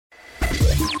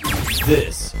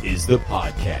This is the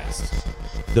podcast.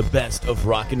 The best of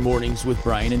Rockin' Mornings with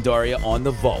Brian and Daria on the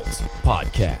Vault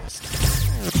podcast.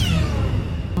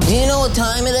 Do you know what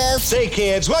time it is? Say,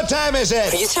 kids, what time is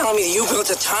it? Are you telling me that you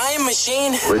built a time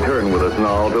machine? Return with us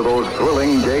now to those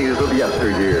thrilling days of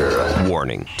yesteryear.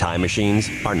 Warning, time machines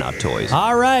are not toys.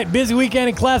 All right, busy weekend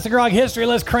in classic rock history.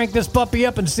 Let's crank this puppy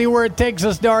up and see where it takes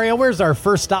us, Daria. Where's our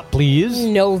first stop, please?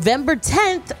 November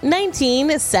 10th,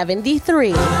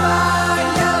 1973.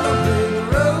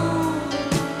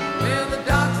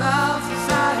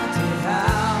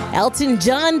 Elton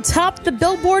John topped the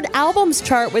Billboard Albums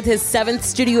chart with his 7th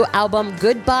studio album,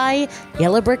 Goodbye,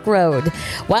 Yellow Brick Road.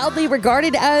 Widely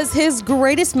regarded as his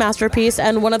greatest masterpiece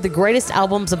and one of the greatest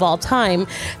albums of all time,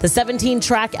 the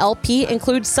 17-track LP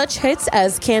includes such hits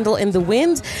as Candle in the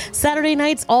Wind, Saturday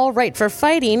Night's All Right for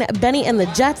Fighting, Benny and the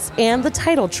Jets, and the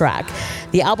title track.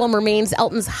 The album remains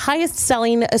Elton's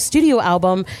highest-selling studio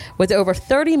album with over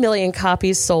 30 million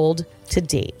copies sold to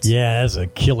date. Yeah, that's a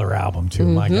killer album, too.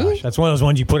 My gosh. That's one of those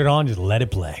ones you put it on, just let it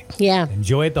play. Yeah.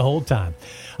 Enjoy it the whole time.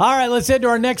 All right, let's head to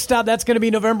our next stop. That's going to be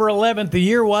November 11th. The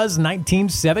year was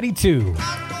 1972.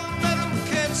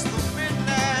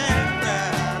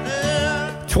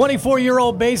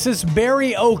 24-year-old bassist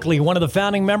Barry Oakley, one of the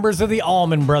founding members of the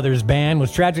Allman Brothers Band,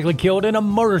 was tragically killed in a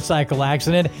motorcycle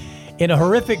accident. In a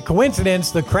horrific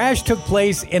coincidence, the crash took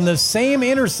place in the same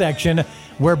intersection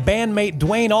where bandmate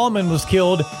Duane Allman was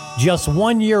killed just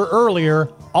 1 year earlier,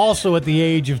 also at the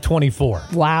age of 24.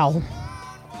 Wow.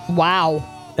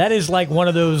 That is like one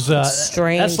of those...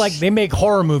 strange. That's like they make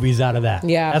horror movies out of that.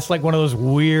 Yeah. That's like one of those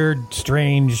weird,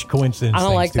 strange coincidences. I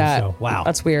don't like that. So, wow.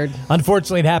 That's weird.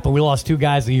 Unfortunately, it happened. We lost two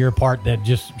guys a year apart that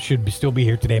just should still be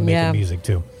here today making music,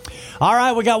 too. All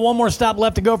right, we got one more stop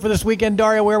left to go for this weekend.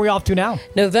 Daria, where are we off to now?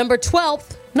 November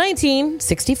 12th,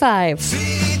 1965.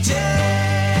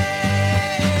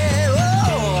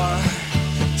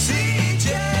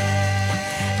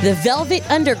 The Velvet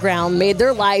Underground made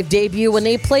their live debut when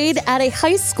they played at a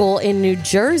high school in New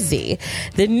Jersey.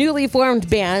 The newly formed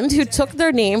band, who took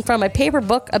their name from a paper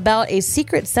book about a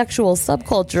secret sexual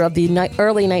subculture of the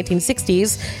early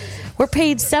 1960s, were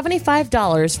paid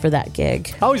 $75 for that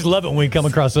gig. I always love it when we come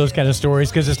across those kind of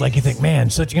stories because it's like you think, man,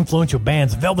 such influential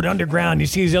bands, Velvet Underground. You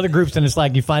see these other groups and it's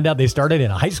like you find out they started in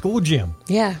a high school gym.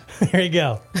 Yeah. There you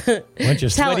go. Bunch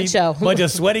of Talent show. Bunch of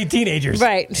sweaty teenagers.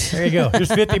 Right. There you go. Here's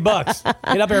 $50.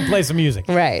 Get up here and play some music.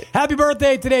 Right. Happy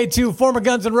birthday today to former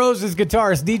Guns N' Roses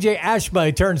guitarist DJ Ashba.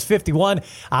 He turns 51.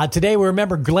 Today we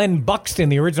remember Glenn Buxton,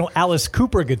 the original Alice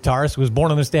Cooper guitarist, who was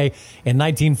born on this day in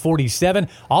 1947.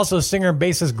 Also singer and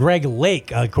bassist Greg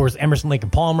Lake. Of course, Emerson, Lake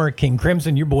and Palmer, King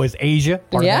Crimson, your boy's Asia,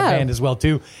 part of that band as well,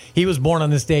 too. He was born on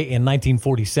this day in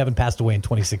 1947, passed away in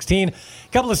 2016. A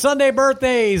couple of Sunday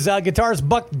birthdays. Guitarist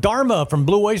Buck Dharma from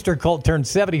Blue Oyster Cult turned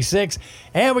 76.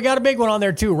 And we got a big one on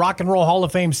there, too. Rock and Roll Hall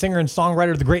of Fame singer and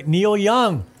songwriter, the great Neil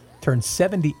Young, turned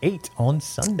 78 on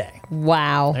Sunday.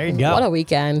 Wow. There you go. What a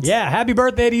weekend. Yeah, happy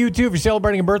birthday to you, too, if you're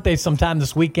celebrating a birthday sometime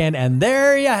this weekend. And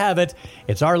there you have it.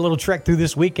 It's our little trek through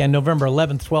this weekend, November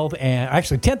 11th, 12th, and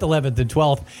actually 10th, 11th, and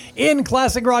 12th in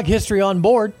classic rock history on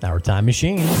board our time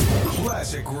machine.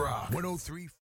 Classic Rock 103.